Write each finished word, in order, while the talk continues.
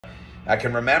I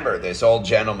can remember this old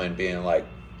gentleman being like,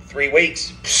 3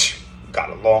 weeks, psh, got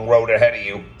a long road ahead of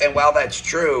you. And while that's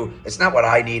true, it's not what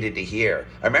I needed to hear.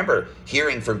 I remember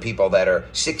hearing from people that are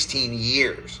 16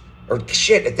 years, or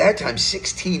shit, at that time,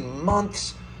 16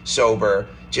 months sober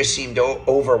just seemed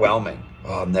overwhelming.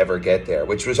 Oh, I'll never get there,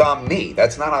 which was on me.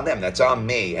 That's not on them. That's on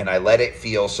me. And I let it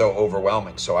feel so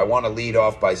overwhelming. So I want to lead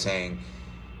off by saying,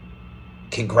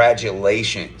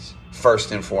 congratulations,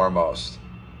 first and foremost.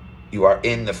 You are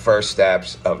in the first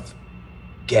steps of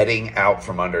getting out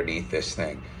from underneath this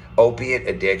thing. Opiate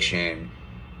addiction.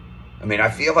 I mean, I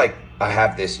feel like I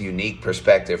have this unique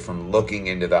perspective from looking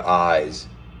into the eyes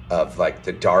of like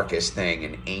the darkest thing,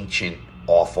 an ancient,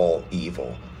 awful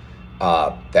evil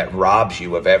that robs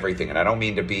you of everything. And I don't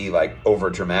mean to be like over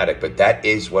dramatic, but that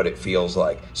is what it feels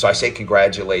like. So I say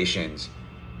congratulations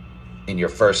in your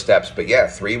first steps. But yeah,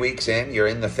 3 weeks in, you're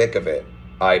in the thick of it.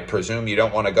 I presume you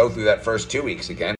don't want to go through that first 2 weeks again.